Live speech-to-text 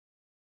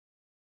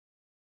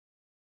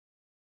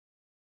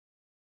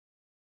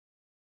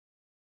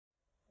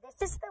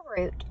This is the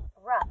root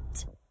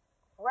rupt.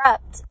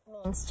 Rupt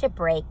means to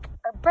break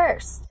or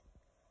burst.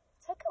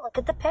 Take a look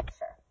at the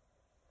picture.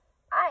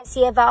 I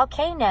see a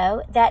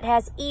volcano that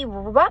has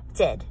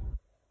erupted.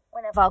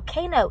 When a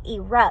volcano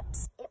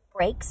erupts, it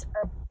breaks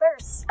or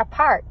bursts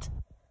apart.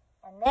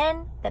 And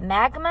then the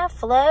magma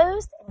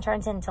flows and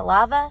turns into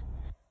lava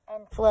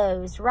and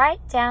flows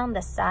right down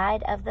the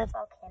side of the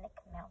volcanic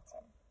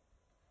mountain.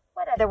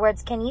 What other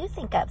words can you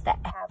think of that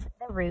have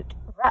the root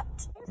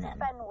rupt in them? Here's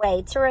a fun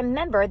way to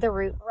remember the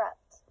root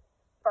rupt.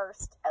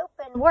 Burst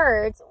open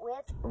words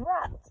with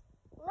rupt.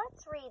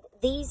 Let's read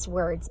these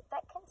words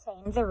that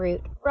contain the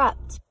root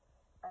rupt.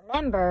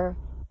 Remember,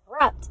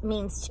 rupt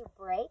means to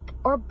break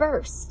or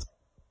burst.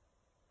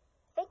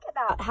 Think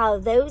about how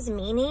those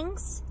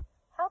meanings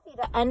help you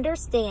to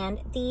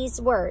understand these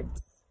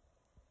words.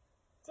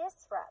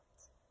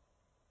 Disrupt,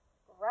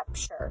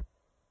 rupture,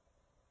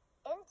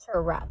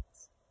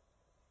 interrupt,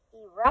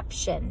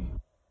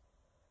 eruption,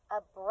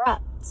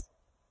 abrupt,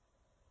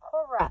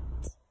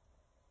 corrupt,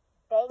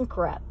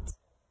 bankrupt,